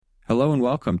Hello and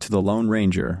welcome to The Lone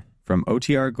Ranger from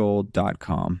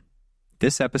OTRGold.com.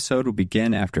 This episode will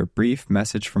begin after a brief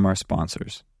message from our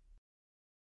sponsors.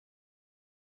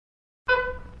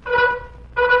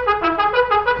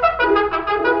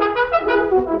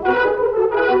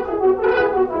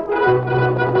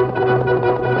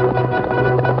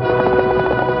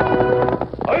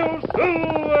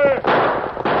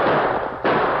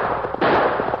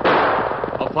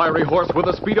 Fiery horse with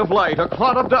the speed of light, a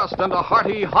cloud of dust, and a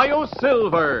hearty Hi-Yo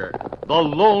Silver, the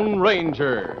Lone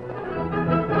Ranger.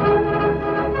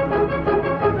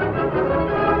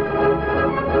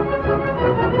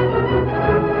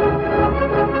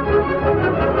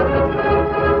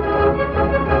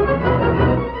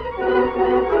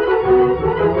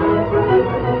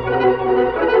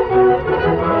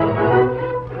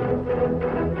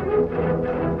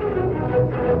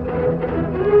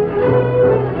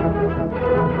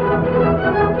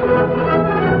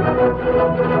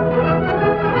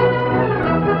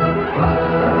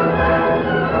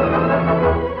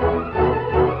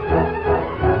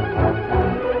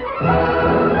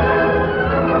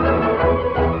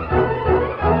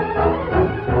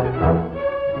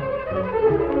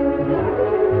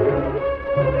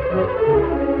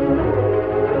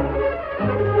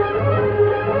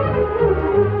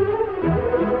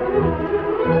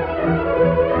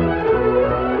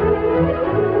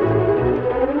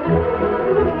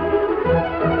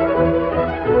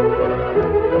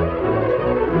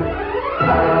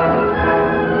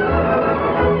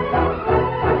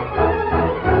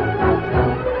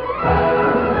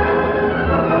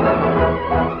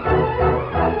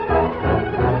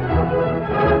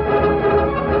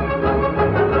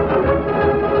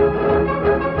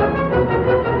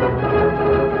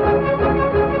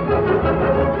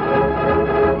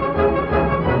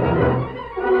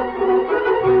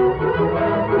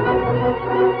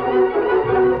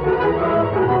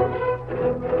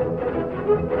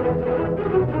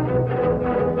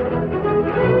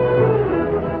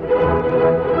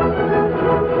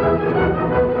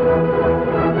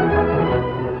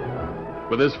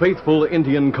 With his faithful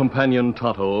Indian companion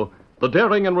Tonto, the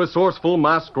daring and resourceful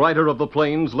masked rider of the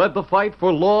plains led the fight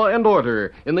for law and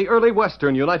order in the early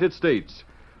western United States.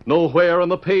 Nowhere in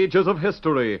the pages of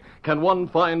history can one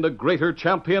find a greater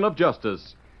champion of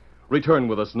justice. Return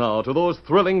with us now to those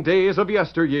thrilling days of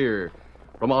yesteryear.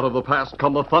 From out of the past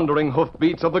come the thundering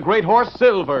hoofbeats of the great horse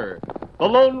Silver. The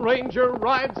Lone Ranger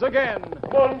rides again.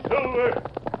 Come on, Silver.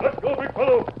 Let's go, big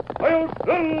fellow. Hi-Yo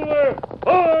Silver!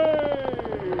 Hi!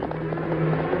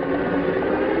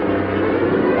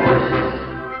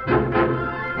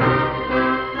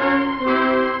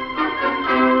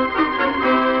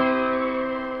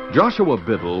 Joshua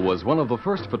Biddle was one of the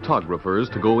first photographers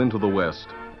to go into the West.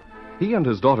 He and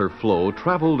his daughter Flo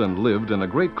traveled and lived in a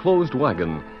great closed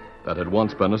wagon that had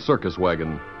once been a circus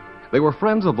wagon. They were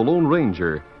friends of the Lone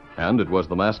Ranger, and it was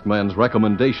the masked man's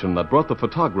recommendation that brought the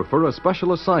photographer a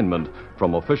special assignment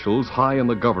from officials high in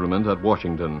the government at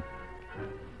Washington.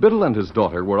 Biddle and his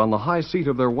daughter were on the high seat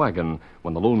of their wagon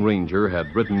when the Lone Ranger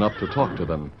had ridden up to talk to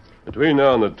them. Between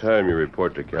now and the time you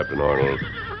report to Captain Arnold,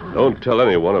 don't tell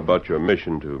anyone about your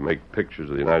mission to make pictures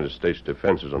of the United States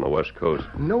defenses on the West Coast.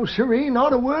 No, sirree,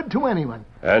 not a word to anyone.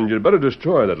 And you'd better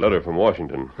destroy that letter from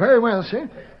Washington. Very well, sir.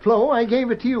 Flo, I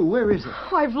gave it to you. Where is it?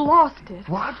 Oh, I've lost it.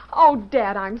 What? Oh,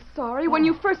 Dad, I'm sorry. When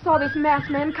you first saw this masked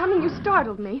man coming, you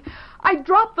startled me. I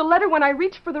dropped the letter when I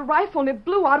reached for the rifle, and it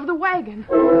blew out of the wagon.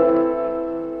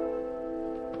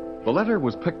 The letter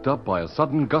was picked up by a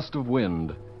sudden gust of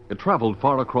wind. It traveled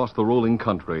far across the rolling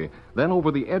country, then over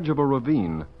the edge of a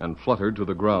ravine, and fluttered to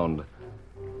the ground.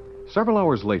 Several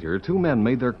hours later, two men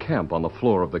made their camp on the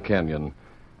floor of the canyon.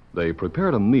 They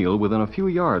prepared a meal within a few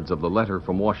yards of the letter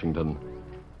from Washington.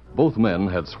 Both men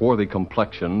had swarthy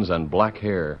complexions and black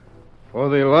hair. For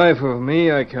the life of me,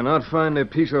 I cannot find a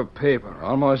piece of paper.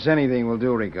 Almost anything will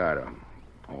do, Ricardo.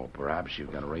 Oh, perhaps you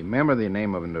can remember the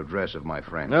name and address of my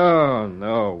friend.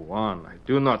 No, Juan. I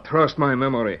do not trust my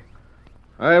memory.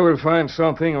 I will find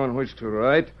something on which to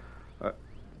write.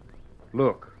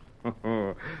 Look.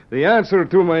 The answer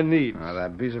to my needs.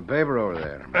 That piece of paper over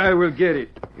there. I will get it.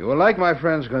 You will like my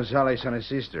friends Gonzales and his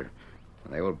sister.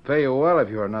 They will pay you well if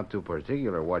you are not too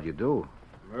particular what you do.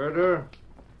 Murder?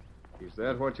 Is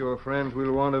that what your friends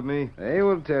will want of me? They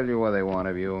will tell you what they want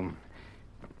of you.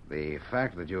 The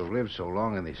fact that you have lived so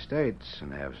long in the States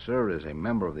and have served as a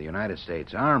member of the United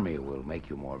States Army will make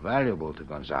you more valuable to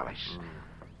Gonzales.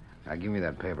 Now, give me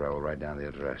that paper. I will write down the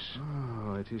address.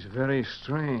 Oh, it is very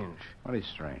strange. What is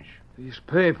strange? This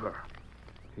paper.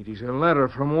 It is a letter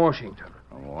from Washington.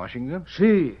 From Washington?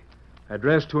 See,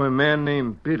 addressed to a man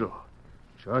named Biddle.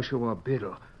 Joshua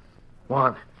Biddle.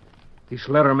 Juan, This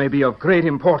letter may be of great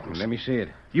importance. Let me see it.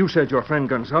 You said your friend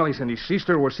Gonzales and his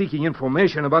sister were seeking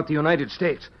information about the United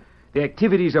States, the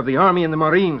activities of the Army and the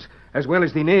Marines, as well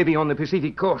as the Navy on the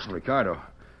Pacific coast. Ricardo,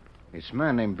 this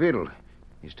man named Biddle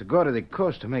is to go to the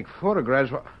coast to make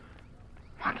photographs.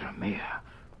 Madre mia.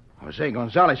 Jose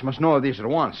Gonzales must know of this at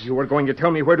once. You were going to tell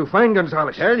me where to find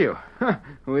Gonzales. Tell you?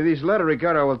 With this letter,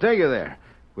 Ricardo, I will take you there.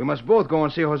 We must both go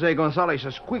and see Jose Gonzales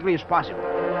as quickly as possible.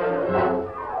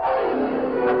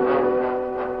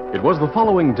 It was the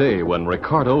following day when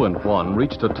Ricardo and Juan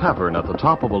reached a tavern at the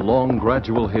top of a long,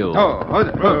 gradual hill.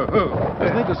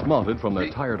 As they dismounted from their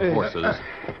tired horses,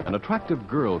 an attractive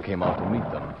girl came out to meet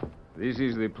them. This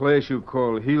is the place you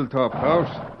call Hilltop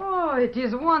House? Oh, it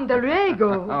is Juan Del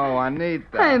Riego. Oh,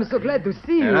 Anita. I am so glad to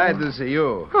see you. Glad to see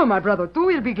you. Oh, my brother, too,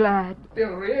 will be glad.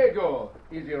 Del Riego,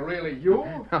 is it really you?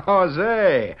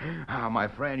 Jose. My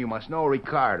friend, you must know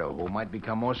Ricardo, who might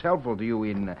become most helpful to you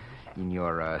in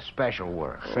your special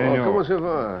work. Senor. ¿Cómo se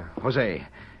va? Jose,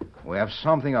 we have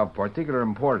something of particular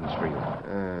importance for you.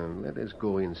 Let us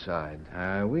go inside.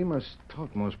 We must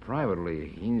talk most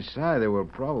privately. Inside, there will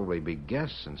probably be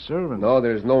guests and servants. No,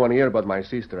 there's no one here but my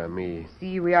sister and me.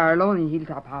 See, we are alone in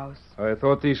Hilltop House. I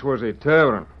thought this was a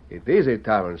tavern. It is a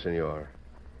tavern, senor.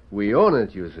 We own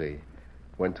it, you see.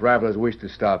 When travelers wish to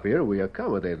stop here, we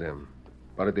accommodate them.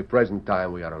 But at the present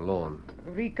time, we are alone.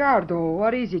 Ricardo,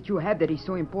 what is it you have that is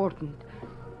so important?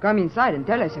 Come inside and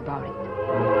tell us about it.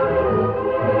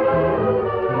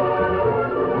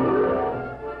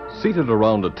 Seated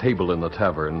around a table in the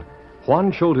tavern,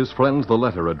 Juan showed his friends the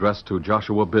letter addressed to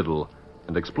Joshua Biddle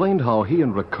and explained how he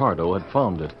and Ricardo had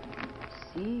found it.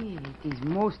 See, it is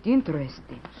most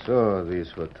interesting. So,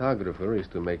 this photographer is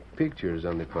to make pictures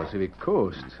on the Pacific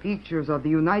coast. Pictures of the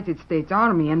United States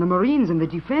Army and the Marines and the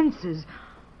defenses.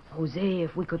 Jose,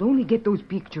 if we could only get those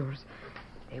pictures,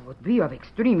 they would be of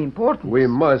extreme importance. We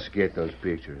must get those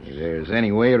pictures. If there's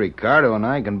any way Ricardo and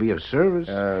I can be of service.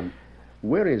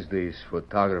 Where is this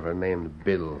photographer named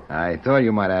Biddle? I thought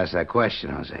you might ask that question,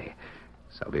 Jose.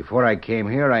 So before I came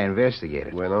here, I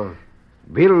investigated. Bueno.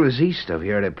 Biddle is east of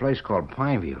here at a place called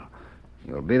Pineville.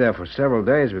 He'll be there for several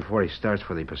days before he starts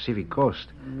for the Pacific coast.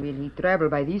 Will he travel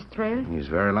by this trail? He's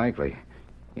very likely.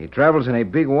 He travels in a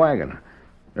big wagon.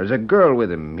 There's a girl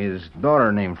with him, his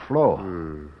daughter named Flo.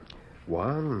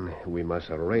 Juan, we must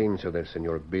arrange so that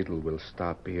Senor Biddle will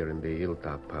stop here in the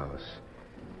Hilltop House.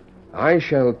 I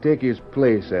shall take his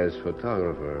place as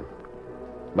photographer.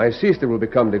 My sister will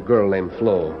become the girl named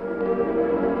Flo.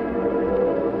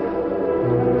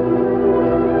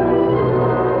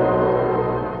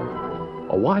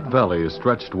 A wide valley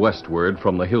stretched westward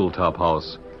from the Hilltop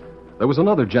House. There was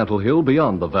another gentle hill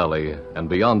beyond the valley, and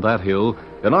beyond that hill,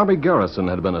 an army garrison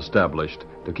had been established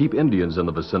to keep Indians in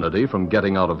the vicinity from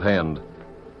getting out of hand.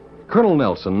 Colonel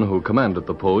Nelson, who commanded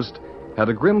the post, had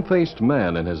a grim-faced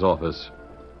man in his office.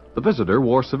 The visitor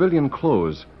wore civilian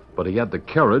clothes, but he had the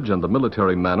carriage and the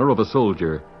military manner of a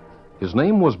soldier. His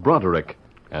name was Broderick,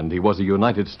 and he was a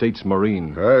United States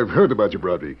Marine. I've heard about you,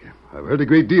 Broderick. I've heard a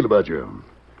great deal about you.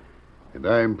 And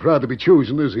I'm proud to be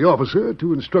chosen as the officer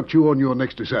to instruct you on your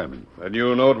next assignment. And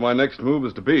you know what my next move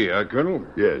is to be, Colonel?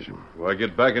 Yes. Will I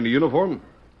get back into uniform?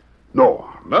 No.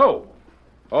 No.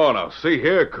 Oh, now, see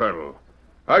here, Colonel.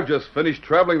 I've just finished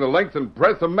traveling the length and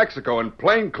breadth of Mexico in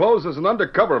plain clothes as an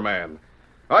undercover man.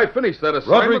 I finished that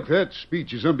assignment... Broderick, that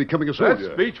speech is unbecoming a soldier.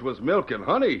 That speech was milk and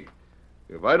honey.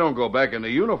 If I don't go back into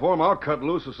uniform, I'll cut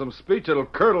loose with some speech that'll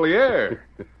curdle the air.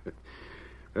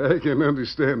 I can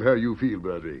understand how you feel,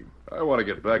 Broderick. I want to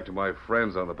get back to my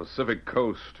friends on the Pacific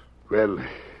coast. Well,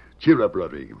 cheer up,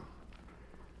 Broderick.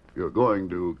 You're going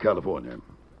to California.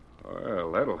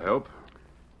 Well, that'll help.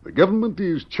 The government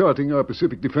is charting our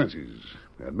Pacific defenses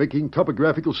and making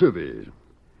topographical surveys.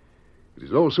 It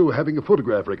is also having a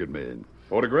photograph record made.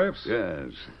 Photographs?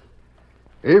 Yes.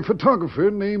 A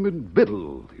photographer named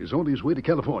Biddle is on his way to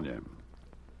California.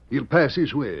 He'll pass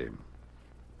this way.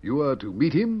 You are to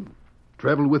meet him,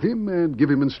 travel with him, and give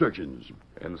him instructions.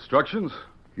 Instructions?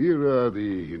 Here are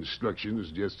the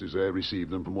instructions just as I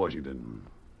received them from Washington.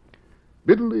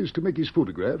 Biddle is to make his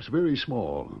photographs very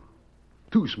small.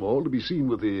 Too small to be seen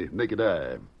with the naked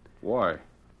eye. Why?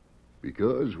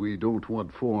 Because we don't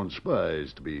want foreign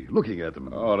spies to be looking at them.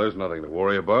 Oh, there's nothing to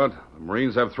worry about. The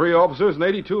Marines have 3 officers and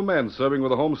 82 men serving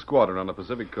with the home squadron on the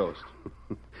Pacific coast.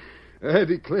 I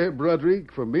declare,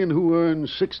 Broderick, for men who earn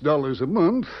 $6 a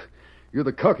month, you're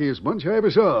the cockiest bunch I ever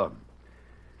saw.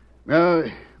 Now,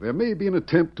 there may be an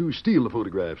attempt to steal the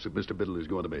photographs that Mr. Biddle is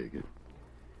going to make.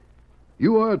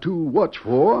 You are to watch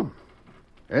for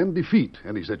and defeat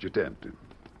any such attempt.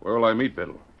 Where'll I meet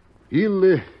Biddle?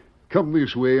 He'll come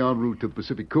this way en route to the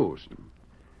Pacific coast.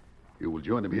 you will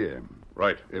join him here.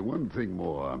 Right. One thing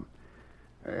more.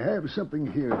 I have something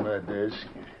here in my desk.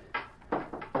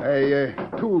 I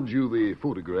told you the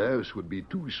photographs would be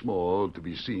too small to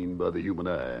be seen by the human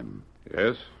eye.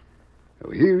 Yes?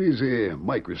 Now, here is a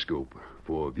microscope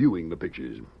for viewing the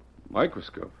pictures.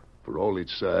 Microscope? For all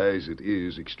its size, it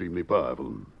is extremely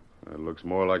powerful. That looks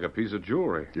more like a piece of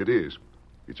jewelry. It is.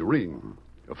 It's a ring.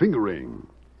 A finger ring.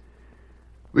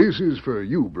 This is for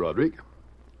you, Broderick.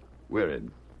 Wear it.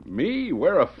 Me?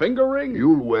 Wear a finger ring?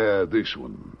 You'll wear this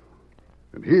one.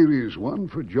 And here is one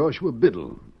for Joshua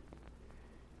Biddle.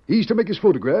 He's to make his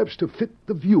photographs to fit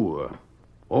the viewer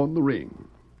on the ring.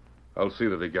 I'll see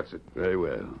that he gets it. Very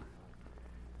well.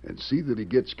 And see that he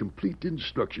gets complete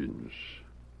instructions.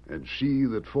 And see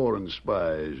that foreign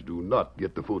spies do not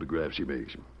get the photographs he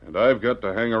makes. And I've got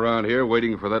to hang around here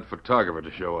waiting for that photographer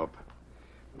to show up.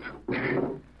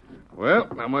 Well,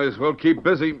 I might as well keep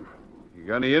busy. You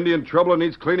got any Indian trouble that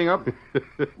needs cleaning up?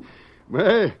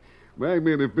 My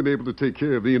men have been able to take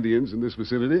care of the Indians in this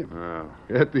vicinity. Oh.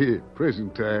 At the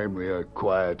present time, they are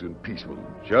quiet and peaceful.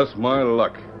 Just my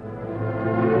luck.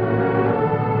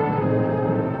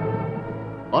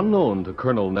 Unknown to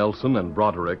Colonel Nelson and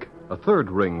Broderick, a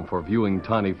third ring for viewing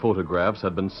tiny photographs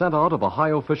had been sent out of a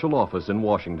high official office in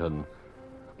Washington.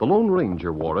 The Lone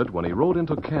Ranger wore it when he rode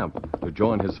into camp to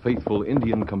join his faithful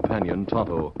Indian companion,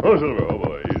 Tonto. Oh, Silver, oh,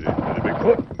 boy, easy. Steady, big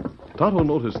foot. Tonto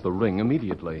noticed the ring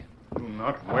immediately. Do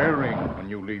not wear ring when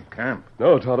you leave camp.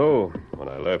 No, Tonto. When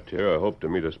I left here, I hoped to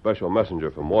meet a special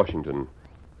messenger from Washington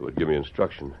who would give me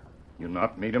instruction. You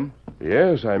not meet him?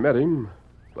 Yes, I met him,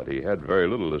 but he had very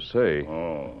little to say.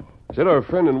 Oh. He said our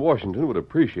friend in Washington would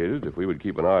appreciate it if we would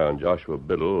keep an eye on Joshua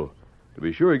Biddle to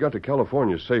be sure he got to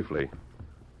California safely.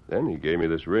 Then he gave me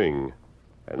this ring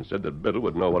and said that Biddle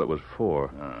would know what it was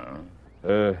for.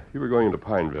 You were going into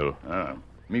Pineville.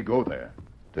 Me go there.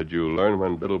 Did you learn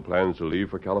when Biddle plans to leave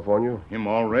for California? Him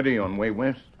already on way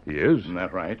west. He is? Isn't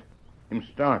that right? Him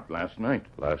start last night.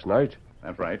 Last night?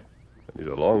 That's right. He's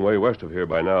a long way west of here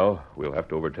by now. We'll have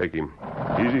to overtake him.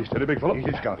 Easy, steady, big fella.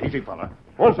 Easy, Scout. Easy, fella.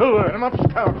 One, Silver. Get him up,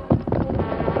 Scout.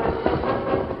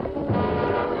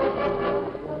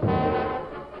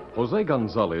 Jose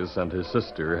Gonzalez and his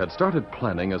sister had started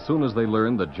planning as soon as they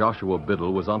learned that Joshua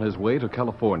Biddle was on his way to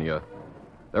California.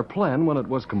 Their plan, when it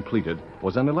was completed,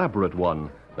 was an elaborate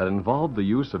one that involved the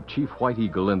use of Chief White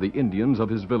Eagle and the Indians of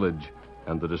his village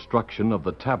and the destruction of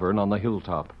the tavern on the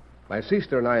hilltop. My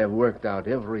sister and I have worked out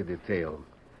every detail.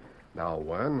 Now,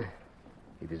 Juan,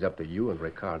 it is up to you and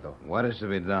Ricardo. What is to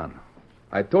be done?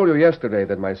 I told you yesterday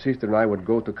that my sister and I would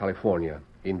go to California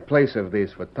in place of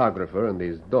this photographer and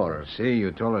his daughter. See,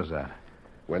 you told us that.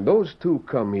 When those two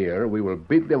come here, we will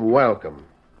bid them welcome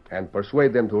and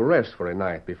persuade them to rest for a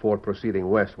night before proceeding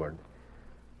westward.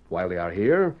 While they are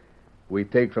here, we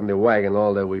take from the wagon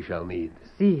all that we shall need.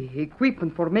 See,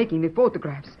 equipment for making the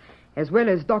photographs, as well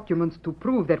as documents to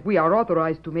prove that we are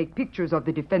authorized to make pictures of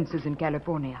the defenses in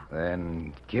California.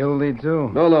 Then kill the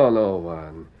two? No,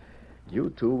 Juan.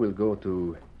 You two will go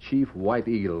to Chief White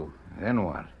Eagle. Then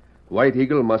what? White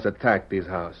Eagle must attack this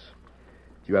house.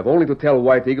 You have only to tell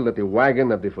White Eagle that the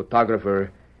wagon of the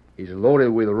photographer is loaded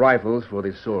with rifles for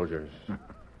the soldiers.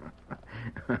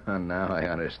 Now I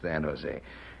understand, Jose.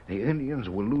 The Indians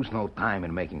will lose no time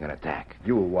in making an attack.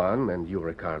 You, Juan, and you,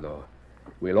 Ricardo,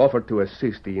 will offer to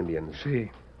assist the Indians.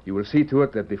 See. You will see to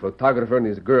it that the photographer and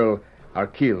his girl are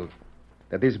killed,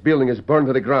 that this building is burned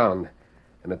to the ground,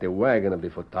 and that the wagon of the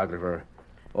photographer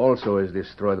also is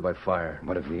destroyed by fire.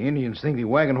 But if the Indians think the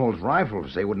wagon holds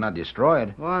rifles, they would not destroy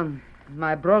it. Juan,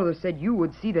 my brother said you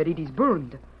would see that it is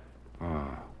burned.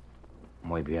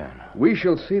 Muy bien. We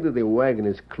shall see that the wagon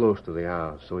is close to the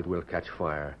house, so it will catch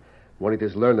fire. When it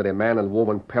is learned that a man and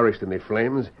woman perished in the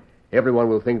flames, everyone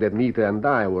will think that Nita and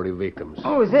I were the victims.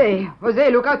 Jose,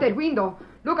 look out that window.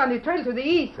 Look on the trail to the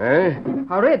east. Eh?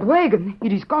 A red wagon.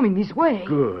 It is coming this way.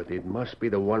 Good. It must be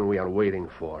the one we are waiting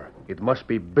for. It must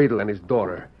be Biddle and his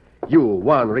daughter. You,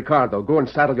 Juan, Ricardo, go and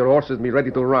saddle your horses and be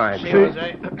ready to ride.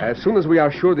 As soon as we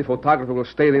are sure the photographer will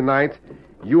stay the night,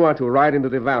 you are to ride into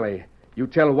the valley. You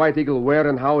tell White Eagle where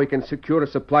and how he can secure a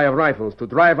supply of rifles to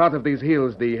drive out of these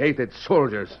hills the hated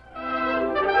soldiers.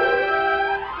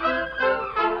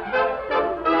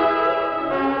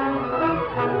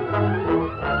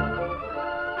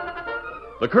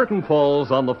 The curtain falls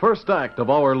on the first act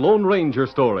of our Lone Ranger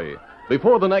story.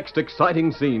 Before the next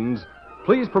exciting scenes,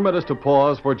 please permit us to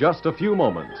pause for just a few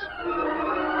moments.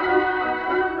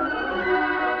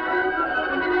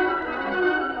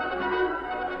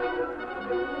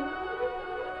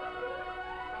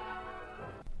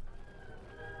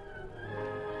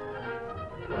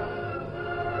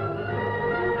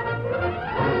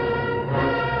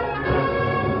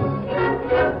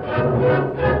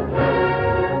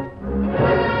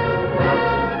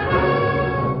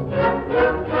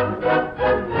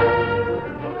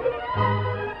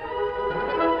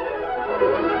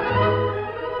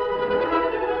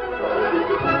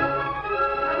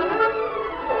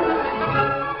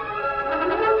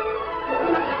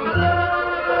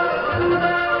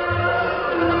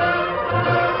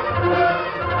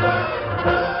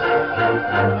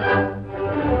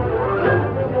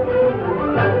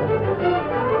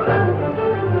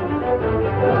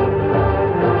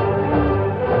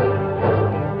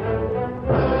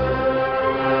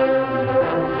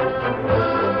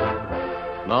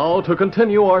 now to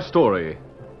continue our story.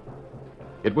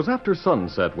 It was after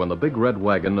sunset when the big red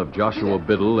wagon of Joshua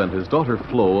Biddle and his daughter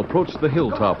Flo approached the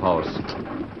hilltop house.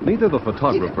 Neither the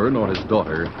photographer nor his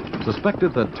daughter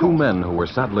suspected that two men who were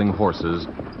saddling horses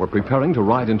were preparing to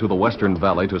ride into the Western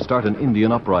Valley to start an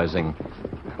Indian uprising.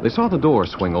 They saw the door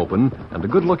swing open, and a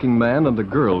good-looking man and a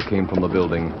girl came from the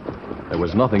building. There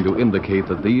was nothing to indicate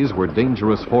that these were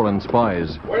dangerous foreign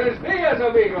spies. Buenos dias,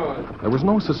 amigos. There was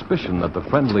no suspicion that the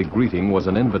friendly greeting was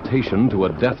an invitation to a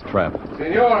death trap.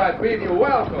 Senor, I bid you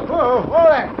welcome.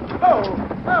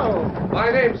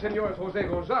 My name, Senor, is Jose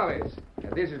Gonzalez,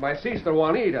 and this is my sister,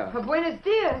 Juanita. Buenos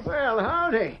dias. Well,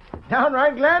 howdy.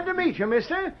 Downright glad to meet you,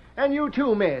 mister. And you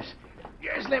too, miss.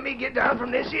 Just let me get down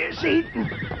from this here seat.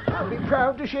 I'll be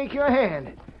proud to shake your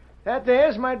hand. That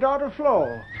there's my daughter,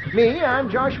 Flo. Me, I'm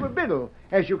Joshua Biddle,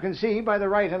 as you can see by the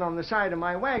writing on the side of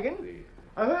my wagon.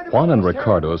 Juan and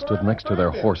Ricardo stood next to their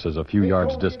horses a few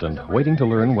yards distant, waiting to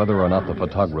learn whether or not the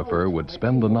photographer would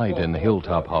spend the night in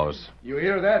Hilltop House. You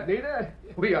hear that, Nita?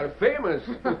 We are famous.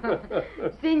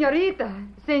 Senorita,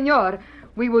 senor,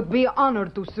 we would be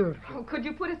honored to serve. Oh, could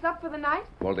you put us up for the night?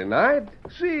 For the night?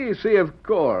 See, of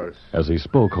course. As he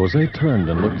spoke, Jose turned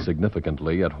and looked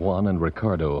significantly at Juan and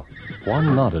Ricardo.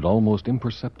 Juan nodded almost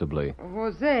imperceptibly.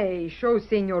 Jose, show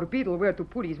Senor Biddle where to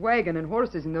put his wagon and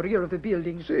horses in the rear of the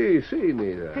building. See,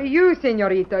 Nita. Hey, you,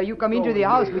 senorita, you come into the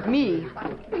house with me.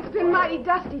 It's been mighty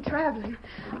dusty traveling.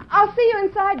 I'll see you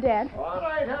inside, Dad. All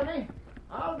right, honey.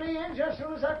 I'll be in just as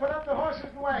soon as I put up the horses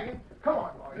and wagon. Come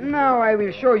on, boys. Now I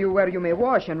will show you where you may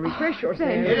wash and refresh yourself.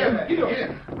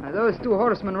 Get Those two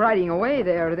horsemen riding away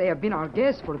there, they have been our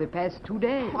guests for the past 2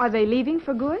 days. Are they leaving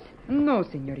for good? No,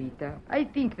 senorita. I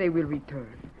think they will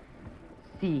return.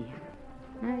 See,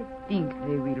 I think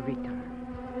they will return.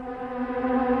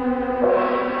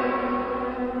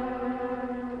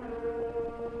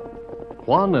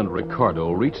 Juan and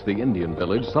Ricardo reached the Indian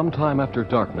village sometime after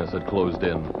darkness had closed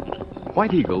in.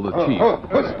 White Eagle, the chief,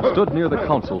 stood near the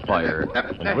council fire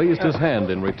and raised his hand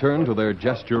in return to their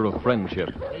gesture of friendship.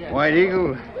 White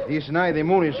Eagle, this night the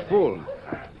moon is full.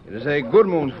 It is a good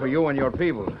moon for you and your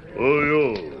people.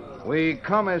 We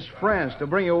come as friends to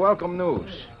bring you welcome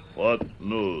news. What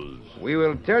news? We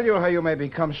will tell you how you may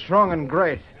become strong and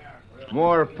great.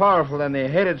 More powerful than the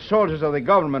hated soldiers of the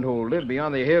government who live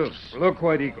beyond the hills. Look,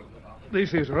 White Eagle.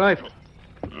 This is rifle.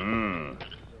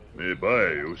 Me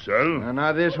buy, you sell?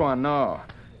 Not this one, no.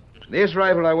 This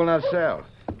rifle I will not sell.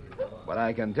 But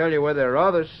I can tell you where there are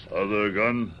others. Other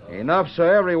gun? Enough so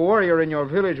every warrior in your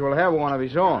village will have one of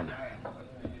his own.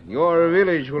 Your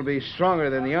village will be stronger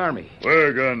than the army.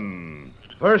 Where gun?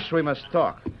 First we must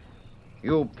talk.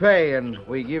 You pay and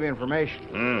we give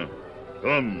information.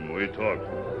 Come, we talk.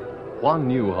 Juan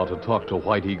knew how to talk to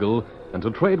White Eagle and to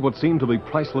trade what seemed to be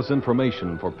priceless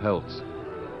information for pelts.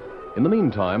 In the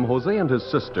meantime, Jose and his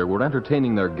sister were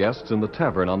entertaining their guests in the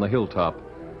tavern on the hilltop.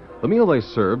 The meal they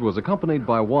served was accompanied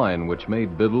by wine, which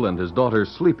made Biddle and his daughter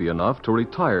sleepy enough to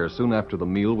retire soon after the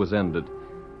meal was ended.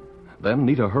 Then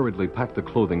Nita hurriedly packed the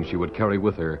clothing she would carry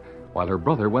with her, while her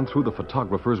brother went through the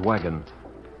photographer's wagon.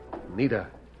 Nita,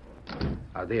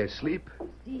 are they asleep?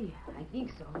 See, I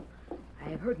think so. I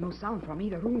have heard no sound from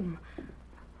either room.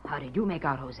 How did you make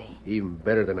out, Jose? Even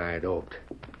better than I had hoped.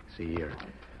 See here.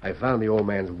 I found the old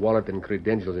man's wallet and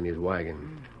credentials in his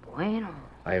wagon. Bueno.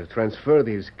 I have transferred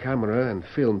his camera and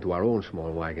film to our own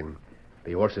small wagon.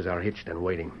 The horses are hitched and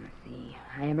waiting. See,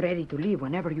 I am ready to leave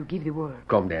whenever you give the word.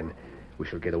 Come then. We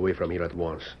shall get away from here at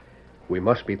once. We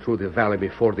must be through the valley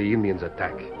before the Indians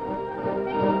attack.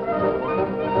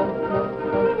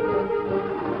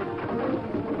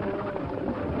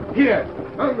 Here,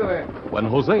 under there. When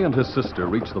Jose and his sister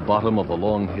reached the bottom of the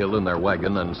long hill in their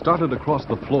wagon and started across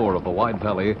the floor of the wide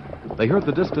valley, they heard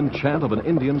the distant chant of an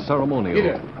Indian ceremonial.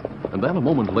 Here. And then a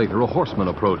moment later, a horseman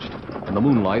approached. In the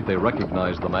moonlight, they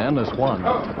recognized the man as Juan.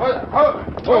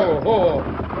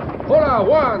 Hola,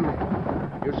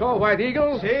 Juan. You saw White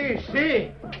Eagle?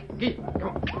 See.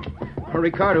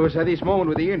 Ricardo is at this moment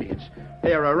with the Indians.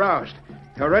 They are aroused.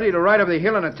 They're ready to ride up the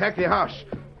hill and attack the house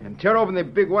and tear open the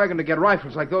big wagon to get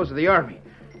rifles like those of the army.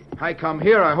 I come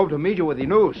here, I hope to meet you with the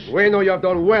news. We know you have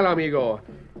done well, amigo.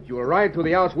 You will ride to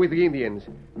the house with the Indians.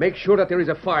 Make sure that there is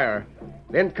a fire.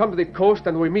 Then come to the coast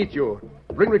and we meet you.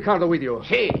 Bring Ricardo with you.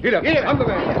 Sí. Get up. Under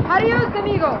there. Adios,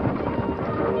 amigo.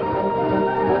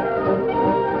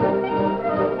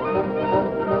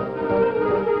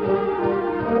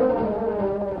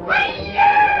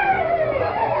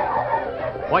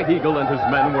 White Eagle and his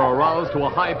men were aroused to a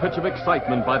high pitch of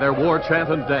excitement by their war chant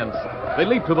and dance. They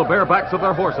leaped to the bare backs of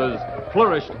their horses.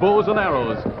 flourished bows and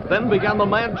arrows. Then began the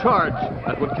mad charge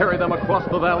that would carry them across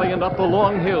the valley and up the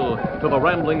long hill to the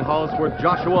rambling house where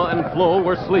Joshua and Flo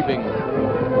were sleeping.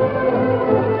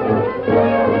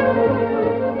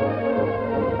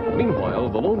 Meanwhile,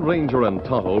 the Lone Ranger and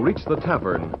Tonto reached the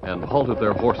tavern and halted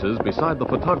their horses beside the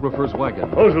photographer's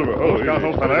wagon. Oh, Silver. Oh,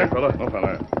 No fella. No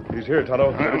fella. He's here,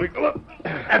 Tonto.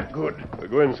 That's good. We'll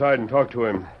go inside and talk to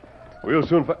him. We'll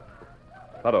soon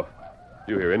Tonto,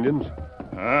 you hear Indians?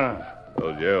 Ah.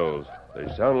 Those yells. They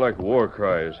sound like war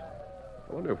cries.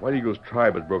 I wonder if White Eagle's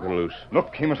tribe has broken loose.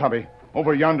 Look, Kimasabi,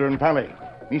 over yonder in Pali.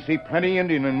 Me see plenty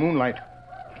Indian in moonlight.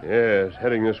 Yes,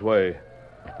 heading this way.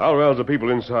 I'll rouse the people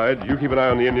inside. You keep an eye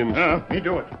on the Indians. Me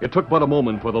do it. It took but a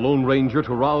moment for the Lone Ranger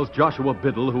to rouse Joshua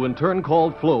Biddle, who in turn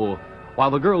called Flo.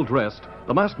 While the girl dressed,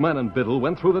 the masked man and Biddle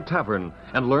went through the tavern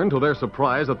and learned to their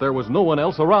surprise that there was no one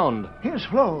else around. Here's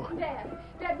Flo.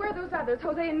 Dad, where are those others,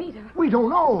 Jose and Nita? We don't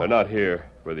know. They're not here.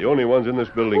 We're the only ones in this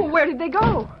building. Well, where did they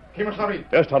go? Kimasabi,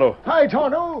 Yes, Tonto. Hi,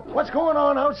 Tonto. What's going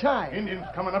on outside? Indians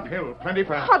coming uphill, plenty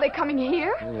fast. Are they coming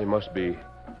here? They must be.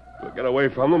 We'll get away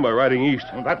from them by riding east.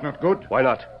 Well, that's not good. Why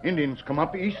not? Indians come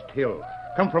up East Hill.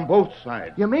 Come from both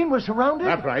sides. You mean we're surrounded?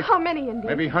 That's right. How many Indians?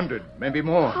 Maybe 100, maybe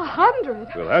more. 100?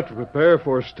 We'll have to prepare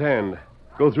for a stand.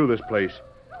 Go through this place.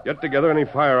 Get together any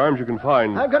firearms you can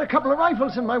find. I've got a couple of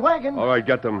rifles in my wagon. All right,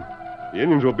 get them. The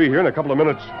Indians will be here in a couple of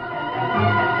minutes.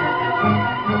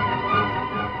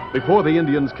 Before the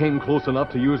Indians came close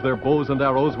enough to use their bows and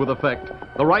arrows with effect,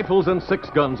 the rifles and 6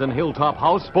 guns in Hilltop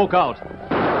House spoke out.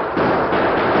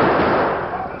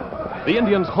 The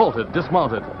Indians halted,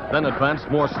 dismounted, then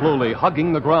advanced more slowly,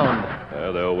 hugging the ground.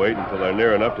 They'll wait until they're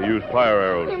near enough to use fire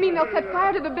arrows. You mean they'll set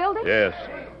fire to the building? Yes.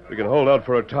 We can hold out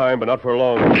for a time, but not for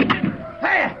long.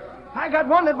 Hey! I got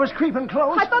one that was creeping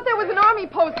close. I thought there was an army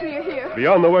post near here.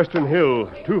 Beyond the western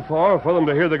hill. Too far for them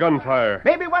to hear the gunfire.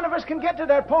 Maybe one of us can get to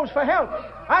that post for help.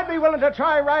 I'd be willing to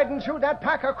try riding through that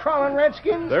pack of crawling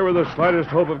redskins. If there were the slightest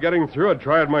hope of getting through, I'd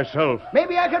try it myself.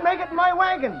 Maybe I could make it in my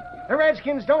wagon. The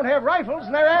redskins don't have rifles,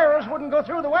 and their arrows wouldn't go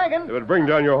through the wagon. It would bring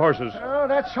down your horses. Oh,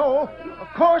 that's so. Of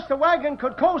course, the wagon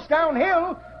could coast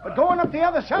downhill, but going up the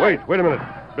other side... Wait a minute.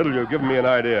 Biddle, you've given me an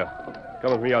idea.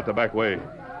 Come with me out the back way.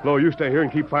 Flo, you stay here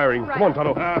and keep firing. Right. Come on,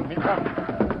 Tonto. Me come.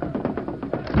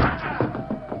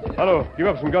 Tonto, give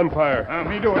up some gunfire.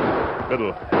 Me do it.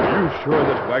 Biddle, are you sure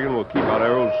this wagon will keep out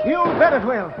arrows? You bet it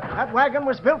will. That wagon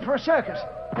was built for a circus.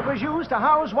 It was used to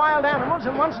house wild animals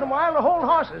and once in a while to hold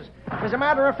horses. As a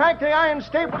matter of fact, the iron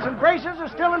staples and braces are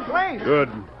still in place. Good.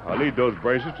 I'll need those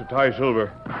braces to tie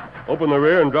Silver. Open the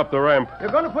rear and drop the ramp.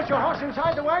 You're going to put your horse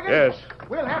inside the wagon? Yes.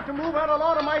 We'll have to move out a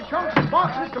lot of my trunks and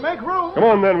boxes to make room. Come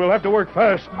on, then. We'll have to work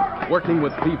fast. Working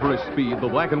with feverish speed, the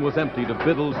wagon was emptied of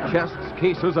Biddle's chests,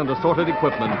 cases, and assorted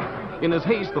equipment. In his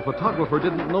haste, the photographer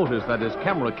didn't notice that his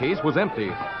camera case was empty.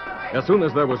 As soon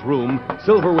as there was room,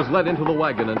 Silver was led into the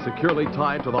wagon and securely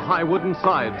tied to the high wooden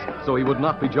sides so he would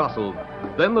not be jostled.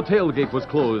 Then the tailgate was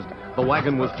closed. The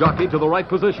wagon was jockeyed to the right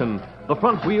position. The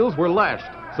front wheels were lashed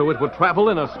so it would travel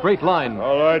in a straight line.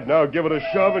 All right, now give it a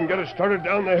shove and get it started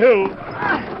down the hill.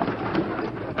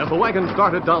 As the wagon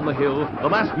started down the hill, the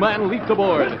masked man leaped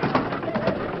aboard.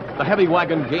 The heavy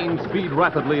wagon gained speed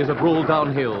rapidly as it rolled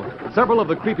downhill. Several of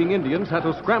the creeping Indians had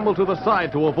to scramble to the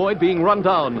side to avoid being run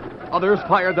down. Others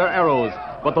fired their arrows,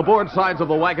 but the board sides of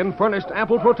the wagon furnished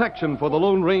ample protection for the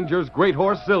Lone Ranger's great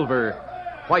horse, Silver.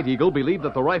 White Eagle believed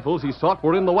that the rifles he sought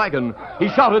were in the wagon. He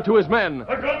shouted to his men.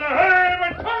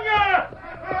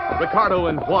 Ricardo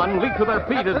and Juan leaped to their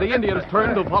feet as the Indians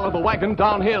turned to follow the wagon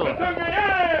downhill.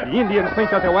 The Indians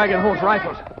think that the wagon holds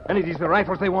rifles, and it is the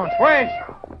rifles they want. Wait!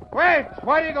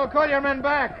 White Eagle, call your men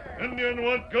back. Indian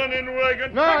want gun in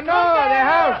wagon. No, the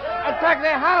house. Attack the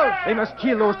house. They must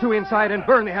kill those 2 inside and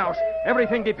burn the house.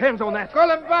 Everything depends on that.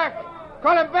 Call him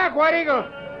back, White Eagle.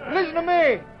 Listen to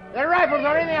me. The rifles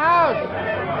are in the house.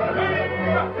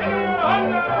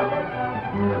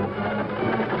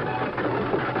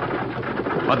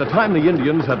 By the time the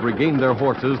Indians had regained their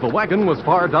horses, the wagon was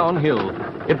far downhill.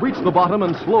 It reached the bottom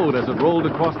and slowed as it rolled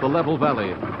across the level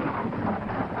valley.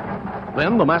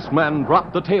 Then the masked man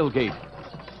dropped the tailgate.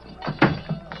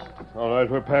 All right,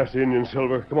 we're past the Indian,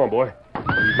 Silver. Come on, boy.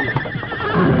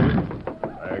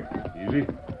 Back. Easy.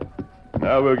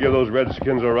 Now we'll give those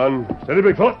redskins a run. Steady,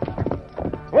 big fella.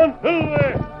 Come on, fill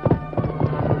there.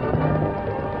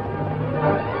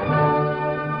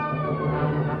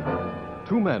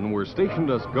 Two men were stationed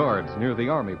as guards near the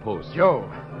army post. Joe,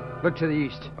 look to the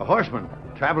east. A horseman,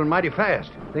 traveling mighty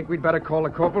fast. Think we'd better call the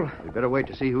corporal? We better wait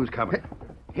to see who's coming.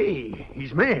 Hey,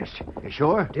 he's masked. You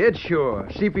sure? Dead sure.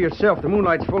 See for yourself. The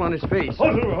moonlight's full on his face.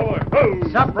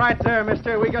 Stop right there,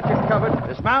 mister. We got you covered.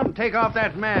 Dismount and take off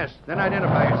that mask. Then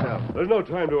identify yourself. There's no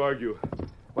time to argue.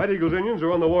 White Eagle's Indians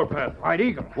are on the warpath. White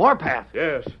Eagle. Warpath.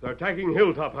 Yes, they're attacking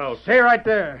Hilltop House. Stay right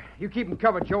there. You keep him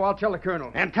covered, Joe. I'll tell the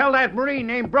colonel. And tell that Marine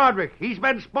named Broderick he's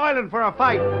been spoiling for a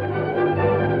fight.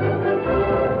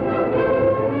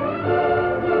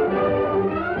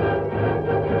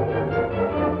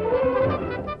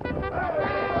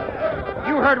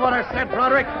 You heard what I said,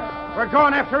 Broderick. We're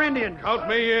going after Indians. Count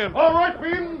me in. All right,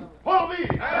 men. Follow me.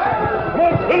 Come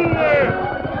on,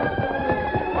 Silver!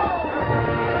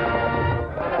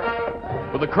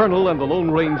 With the colonel and the Lone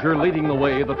Ranger leading the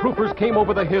way, the troopers came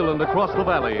over the hill and across the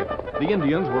valley. The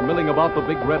Indians were milling about the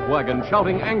big red wagon,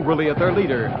 shouting angrily at their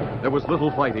leader. There was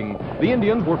little fighting. The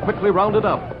Indians were quickly rounded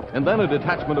up, and then a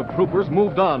detachment of troopers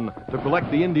moved on to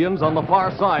collect the Indians on the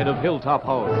far side of Hilltop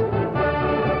House.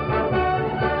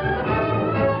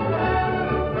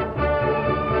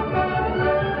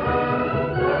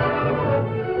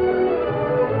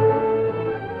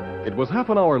 It was half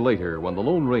an hour later when the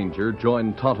Lone Ranger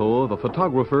joined Tonto, the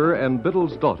photographer, and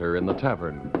Biddle's daughter in the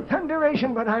tavern.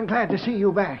 Thunderation, but I'm glad to see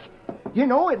you back. You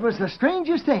know, it was the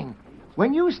strangest thing.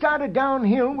 When you started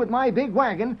downhill with my big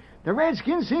wagon, the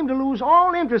Redskins seemed to lose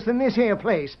all interest in this here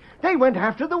place. They went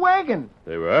after the wagon.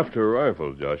 They were after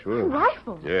rifles, Joshua.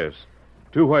 Rifles? Yes.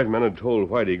 2 white men had told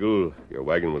White Eagle your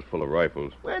wagon was full of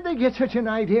rifles. Where'd they get such an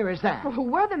idea as that? Who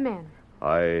were the men?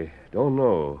 I don't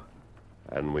know.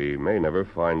 And we may never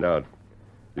find out.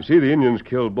 You see, the Indians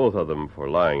killed both of them for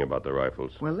lying about the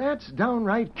rifles. Well, that's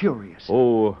downright curious.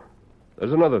 Oh,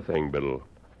 there's another thing, Biddle.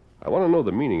 I want to know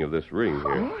the meaning of this ring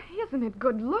here. Oh, isn't it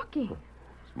good looking?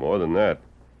 It's more than that.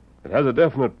 It has a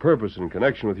definite purpose in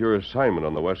connection with your assignment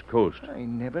on the West Coast. I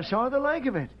never saw the like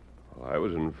of it. Well, I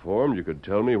was informed you could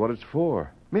tell me what it's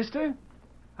for. Mister,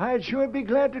 I'd sure be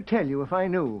glad to tell you if I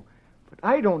knew. But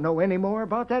I don't know any more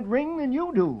about that ring than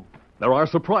you do. There are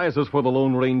surprises for the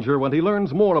Lone Ranger when he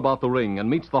learns more about the ring and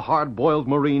meets the hard-boiled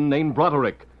Marine named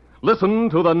Broderick. Listen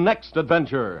to the next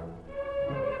adventure.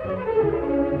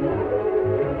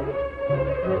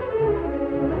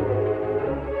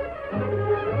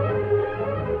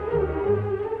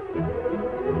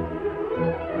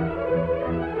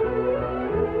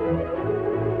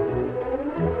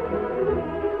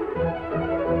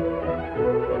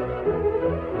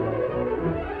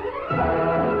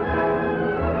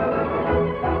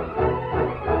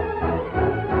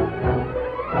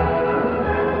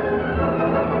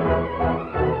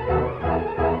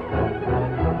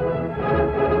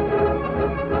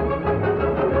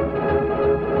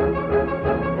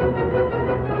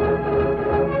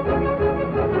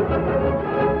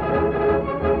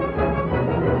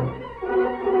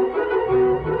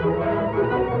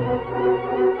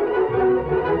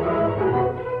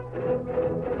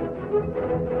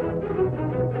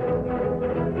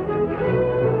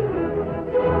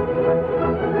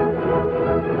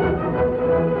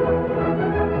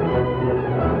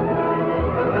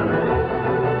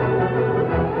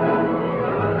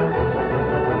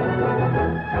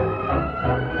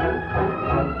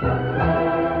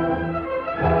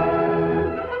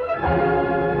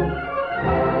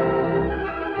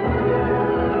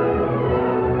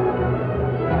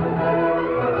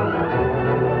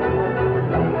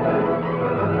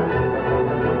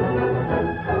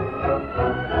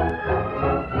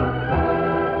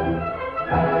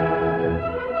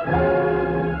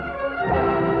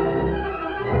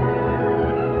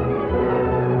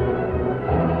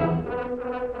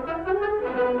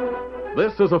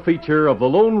 This is a feature of the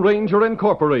Lone Ranger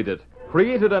Incorporated,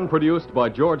 created and produced by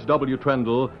George W.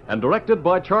 Trendle and directed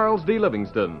by Charles D.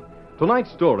 Livingston.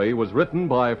 Tonight's story was written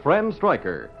by Fran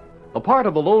Stryker. The part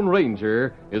of the Lone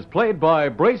Ranger is played by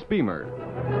Brace Beamer.